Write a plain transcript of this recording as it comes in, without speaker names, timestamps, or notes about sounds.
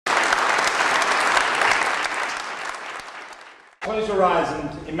Close your eyes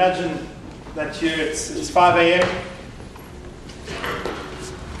and imagine that it's 5 a.m.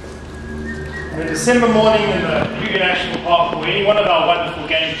 On a December morning in the Rhino National Park, or any one of our wonderful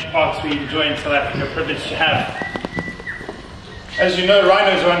game parks we enjoy in South Africa, privileged to have. As you know,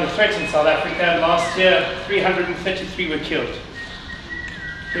 rhinos are under threat in South Africa, and last year 333 were killed.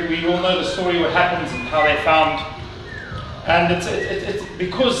 We all know the story, what happens and how they're found. And it's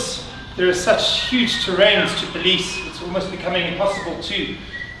because there are such huge terrains to police, it's almost becoming impossible to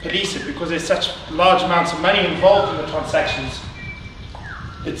police it because there's such large amounts of money involved in the transactions.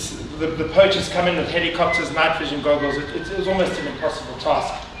 It's the poachers come in with helicopters, night vision goggles. It was almost an impossible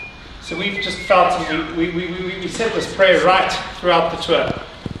task. So we've just felt, and we said this prayer right throughout the tour.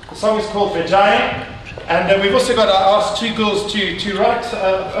 The song is called Vijaya, and we've also got asked two girls to write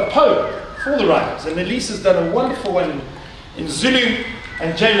a poem for the rhinos. And Elise has done a wonderful one in Zulu,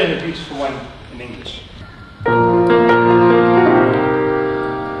 and Jalen a beautiful one in English.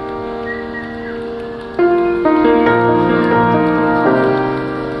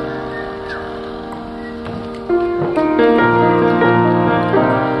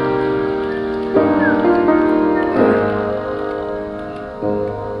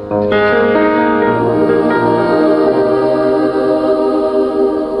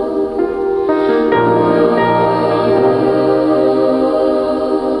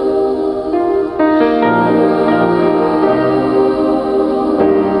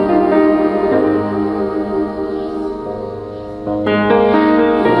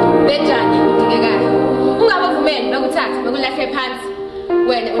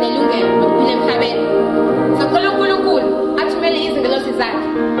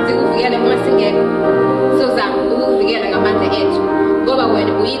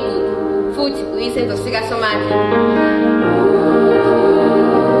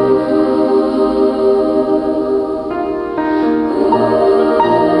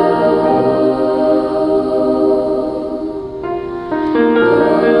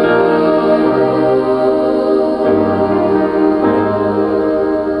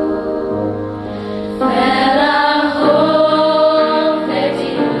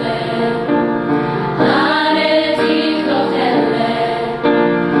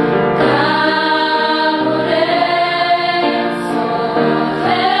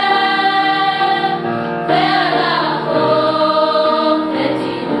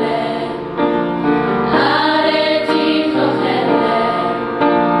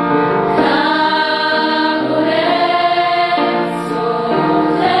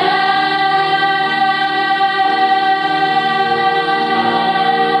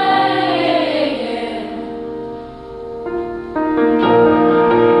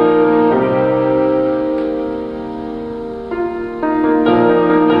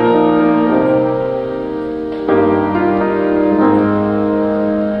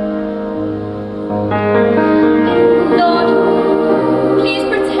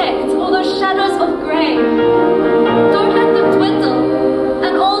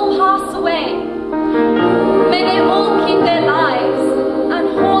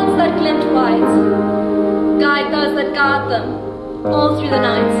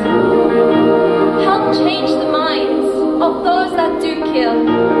 Help change the minds of those that do kill.